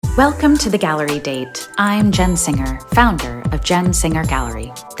Welcome to The Gallery Date. I'm Jen Singer, founder of Jen Singer Gallery.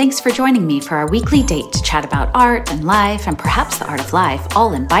 Thanks for joining me for our weekly date to chat about art and life and perhaps the art of life,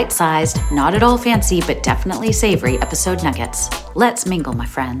 all in bite-sized, not at all fancy, but definitely savory episode nuggets. Let's mingle, my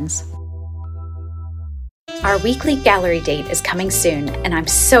friends. Our weekly gallery date is coming soon, and I'm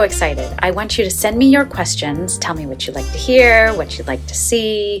so excited. I want you to send me your questions. Tell me what you'd like to hear, what you'd like to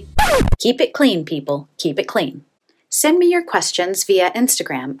see. Keep it clean, people. Keep it clean. Send me your questions via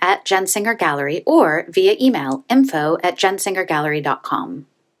Instagram at Jen Singer Gallery or via email info@jensingergallery.com.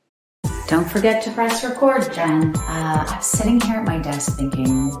 Don't forget to press record, Jen. I'm sitting here at my desk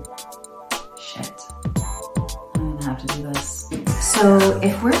thinking, shit, I'm gonna have to do this. So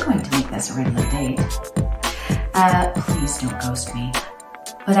if we're going to make this a regular date, please don't ghost me.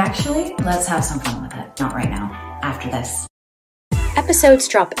 But actually, let's have some fun with it. Not right now. After this. Episodes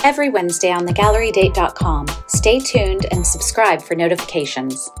drop every Wednesday on thegallerydate.com. Stay tuned and subscribe for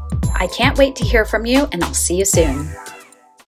notifications. I can't wait to hear from you, and I'll see you soon.